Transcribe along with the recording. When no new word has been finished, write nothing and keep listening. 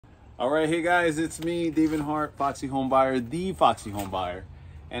All right, hey guys, it's me, David Hart, Foxy Homebuyer, the Foxy Homebuyer,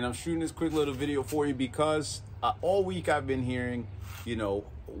 and I'm shooting this quick little video for you because all week I've been hearing,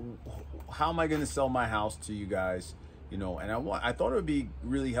 how am I going to sell my house to you guys, and I thought it would be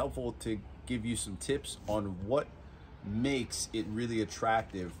really helpful to give you some tips on what makes it really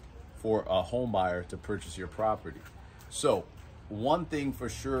attractive for a home buyer to purchase your property. So one thing for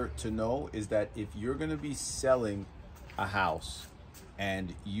sure to know is that if you're going to be selling a house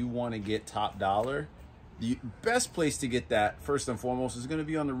and you want to get top dollar, the best place to get that first and foremost is going to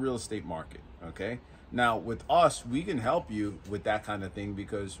be on the real estate market. Okay, now with us, we can help you with that kind of thing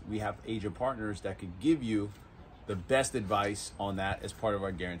because we have agent partners that could give you the best advice on that as part of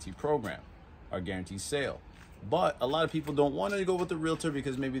our guarantee program, our guaranteed sale. But a lot of people don't want to go with the realtor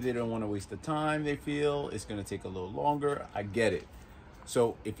because maybe they don't want to waste the time. They feel it's going to take a little longer. I get it.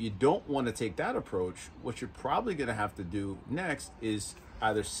 So if you don't want to take that approach, what you're probably going to have to do next is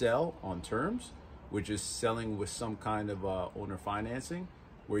either sell on terms, which is selling with some kind of owner financing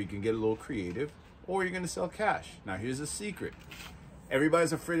where you can get a little creative, or you're going to sell cash. Now here's the secret.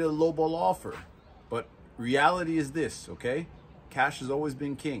 Everybody's afraid of the lowball offer, but reality is this, okay? Cash has always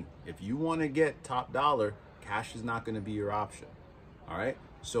been king. If you want to get top dollar, cash is not going to be your option. All right.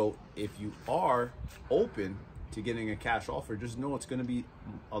 So if you are open to getting a cash offer, just know it's going to be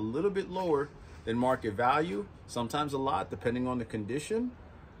a little bit lower than market value, sometimes a lot depending on the condition.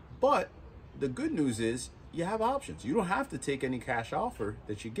 But the good news is you have options. You don't have to take any cash offer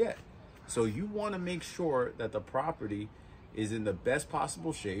that you get. So you want to make sure that the property is in the best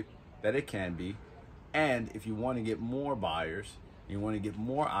possible shape that it can be. And if you want to get more buyers, you want to get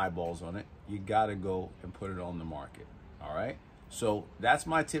more eyeballs on it, you got to go and put it on the market. All right. So that's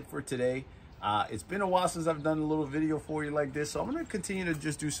my tip for today. It's been a while since I've done a little video for you like this, so I'm going to continue to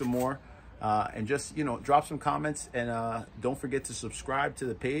just do some more and just, drop some comments, and don't forget to subscribe to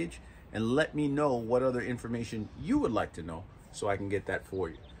the page and let me know what other information you would like to know so I can get that for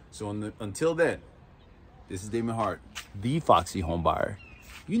you. So until then, this is Damon Hart, the Foxy Homebuyer.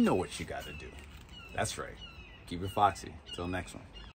 You know what you got to do. That's right. Keep it foxy. Till next one.